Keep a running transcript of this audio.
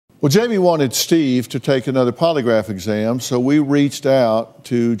Well, Jamie wanted Steve to take another polygraph exam, so we reached out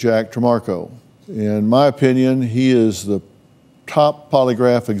to Jack Tremarco. In my opinion, he is the top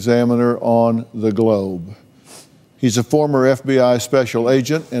polygraph examiner on the globe. He's a former FBI special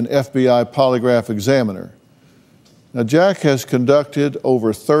agent and FBI polygraph examiner. Now, Jack has conducted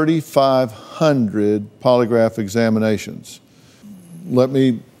over 3,500 polygraph examinations. Let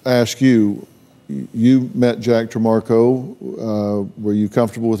me ask you, you met Jack Tremarco. Were you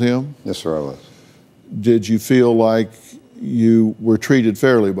comfortable with him? Yes, sir, I was. Did you feel like you were treated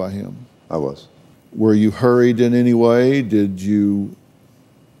fairly by him? I was. Were you hurried in any way?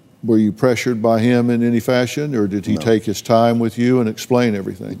 Were you pressured by him in any fashion, or did he take his time with you and explain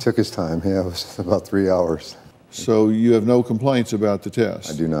everything? He took his time, yeah, it was about 3 hours. So you have no complaints about the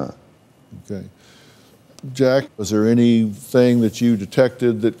test? I do not. Okay. Jack, was there anything that you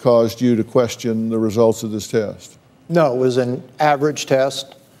detected that caused you to question the results of this test? No, it was an average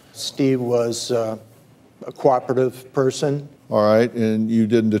test. Steve was a cooperative person. All right, and you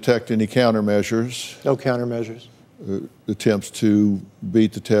didn't detect any countermeasures? No countermeasures. Attempts to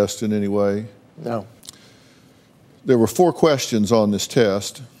beat the test in any way? No. There were 4 questions on this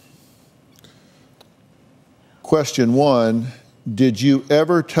test. Question 1, did you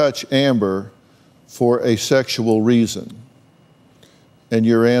ever touch Amber for a sexual reason? And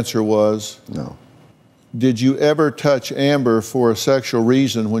your answer was? No. Did you ever touch Amber for a sexual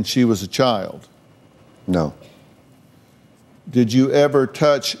reason when she was a child? No. Did you ever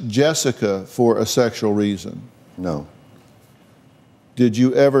touch Jessica for a sexual reason? No. Did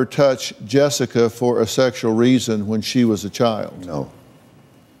you ever touch Jessica for a sexual reason when she was a child? No.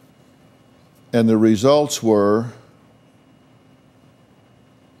 And the results were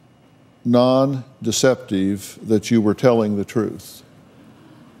non-deceptive, that you were telling the truth.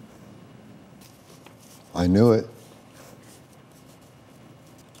 I knew it.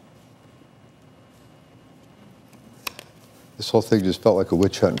 This whole thing just felt like a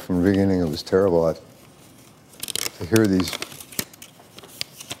witch hunt from the beginning. It was terrible. To hear these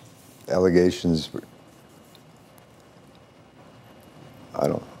allegations,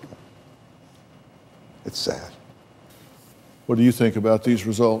 it's sad. What do you think about these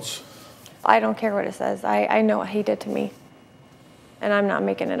results? I don't care what it says. I know what he did to me, and I'm not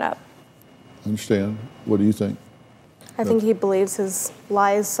making it up. I understand. What do you think? I think he believes his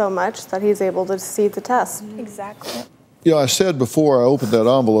lies so much that he's able to deceive the test. Exactly. You know, I said before I opened that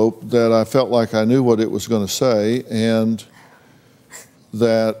envelope that I felt like I knew what it was going to say, and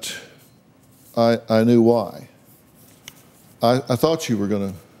that I knew why. I thought you were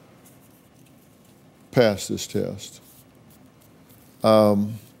going to pass this test.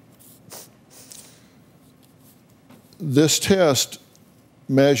 This test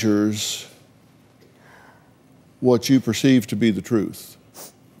measures what you perceive to be the truth.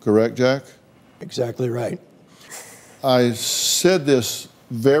 Correct, Jack? Exactly right. I said this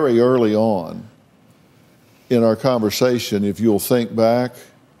very early on in our conversation, if you'll think back.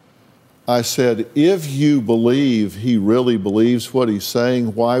 I said, if you believe he really believes what he's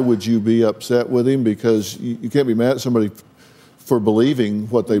saying, why would you be upset with him? Because you can't be mad at somebody for believing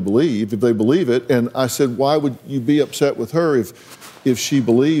what they believe, if they believe it. And I said, why would you be upset with her if she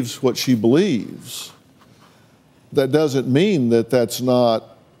believes what she believes? That doesn't mean that that's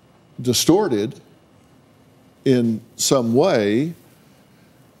not distorted in some way.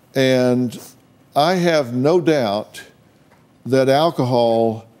 And I have no doubt that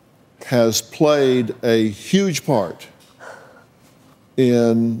alcohol has played a huge part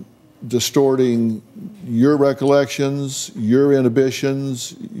in distorting your recollections, your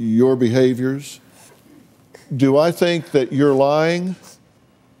inhibitions, your behaviors. Do I think that you're lying?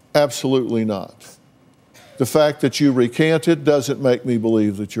 Absolutely not. The fact that you recanted doesn't make me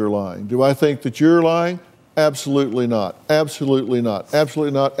believe that you're lying. Do I think that you're lying? Absolutely not. Absolutely not.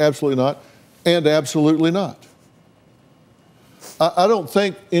 Absolutely not. Absolutely not. And absolutely not. I don't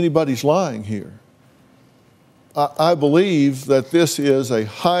think anybody's lying here. I believe that this is a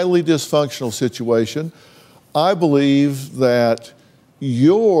highly dysfunctional situation. I believe that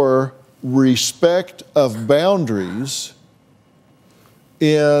your respect of boundaries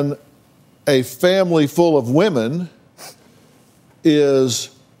in a family full of women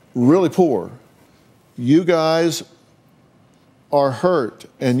is really poor. You guys are hurt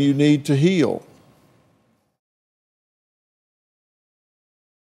and you need to heal.